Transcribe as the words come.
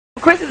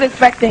Chris is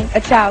expecting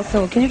a child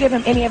soon. Can you give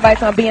him any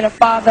advice on being a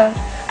father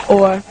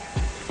or,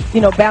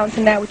 you know,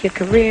 balancing that with your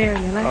career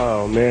and your life?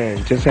 Oh,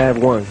 man, just have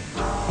one.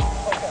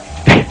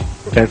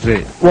 That's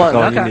it. One, That's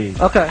all okay. you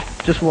need. Okay,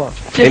 just one.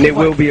 And it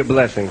will be a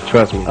blessing,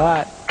 trust me. All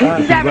right.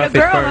 He's having a Rough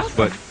at girl. first,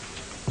 but...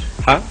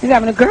 Huh? He's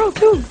having a girl,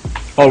 too.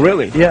 Oh,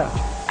 really? Yeah.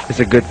 It's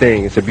a good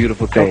thing. It's a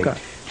beautiful thing. Okay.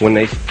 When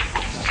they,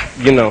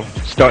 you know,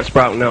 start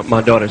sprouting up,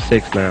 my daughter's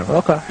 6 now.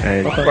 Okay.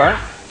 And, Okay.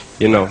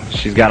 you know,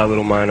 she's got a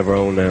little mind of her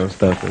own now and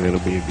stuff, and it'll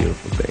be a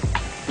beautiful thing.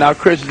 Now,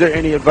 Chris, is there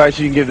any advice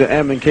you can give to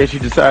M in case he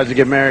decides to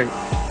get married?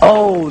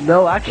 Oh,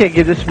 no, I can't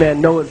give this man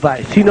no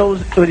advice. He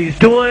knows what he's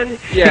doing.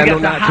 Yeah, he I know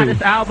got the not to.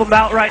 hottest album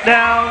out right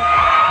now.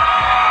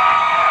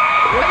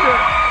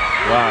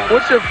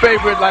 What's your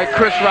favorite, like,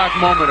 Chris Rock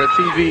moment or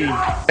TV,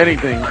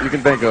 anything you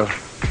can think of?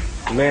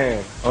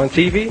 Man, on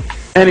TV?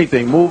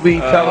 Anything, movie,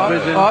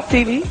 television? Off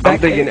TV. I'm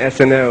thinking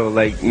SNL,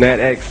 like Nat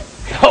X.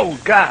 Oh,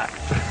 God.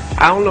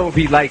 I don't know if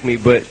he liked me,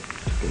 but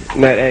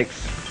Nat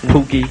X,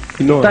 Pookie,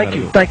 you know Thank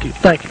you.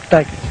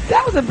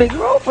 That was a big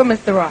role for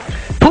Mr. Rock.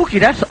 Pookie,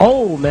 that's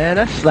old, man.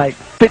 That's like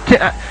 15.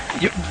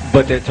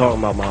 But they're talking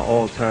about my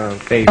all-time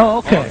favorite. Oh,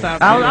 okay.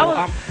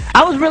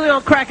 I was really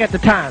on crack at the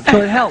time,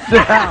 so it helped.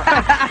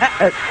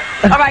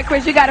 All right,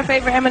 Chris, you got a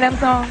favorite Eminem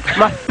song?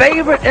 My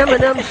favorite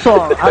Eminem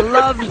song. I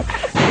love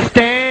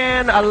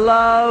Stan. I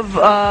love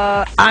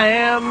I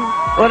Am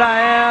What I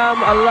Am.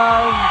 I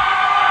love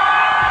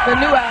The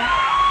new album.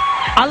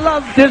 I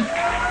love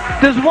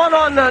there's one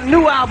on the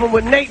new album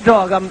with Nate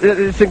Dogg.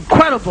 It's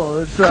incredible.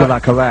 It's Till I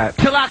Collapse.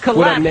 Till I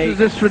Collapse. Nate?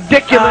 It's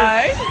ridiculous.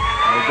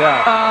 No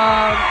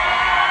doubt.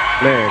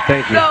 Man,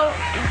 thank you. So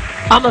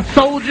I'm a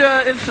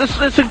soldier.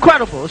 It's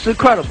incredible. It's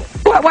incredible.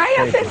 Why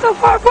y'all sitting so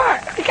far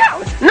apart? The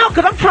couch. No,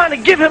 because I'm trying to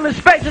give him his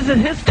space. This is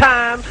his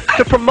time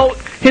to promote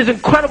his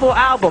incredible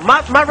album.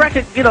 My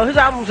record, you know, his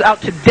album's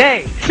out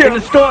today in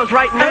the stores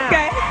right now.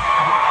 Okay.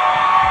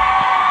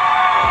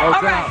 No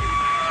All doubt. right.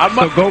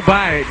 So go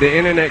buy it. The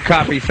internet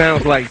copy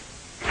sounds like...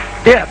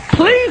 Yeah,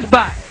 please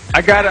buy it.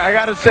 I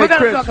gotta say, We're gonna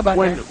Chris, talk about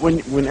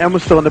when M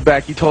was still in the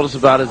back, he told us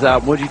about his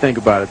album. What do you think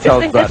about it?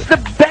 Tell us about It's it.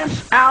 the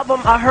best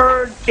album I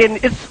heard, and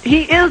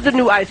he is the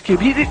new Ice Cube.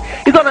 He's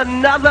on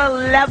another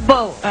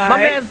level. My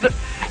man's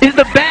he's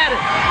the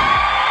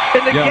baddest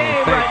in the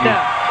game right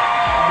now.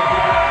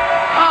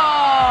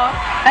 Oh,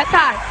 that's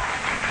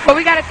hot. But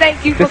we gotta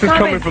thank you for This is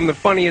coming. coming from the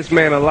funniest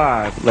man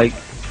alive. Like,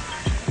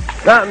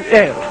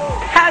 Yeah.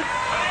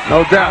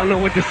 No I doubt. don't know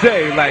what to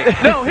say.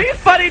 Like, No, he's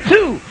funny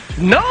too.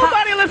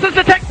 Nobody listens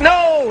to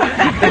techno.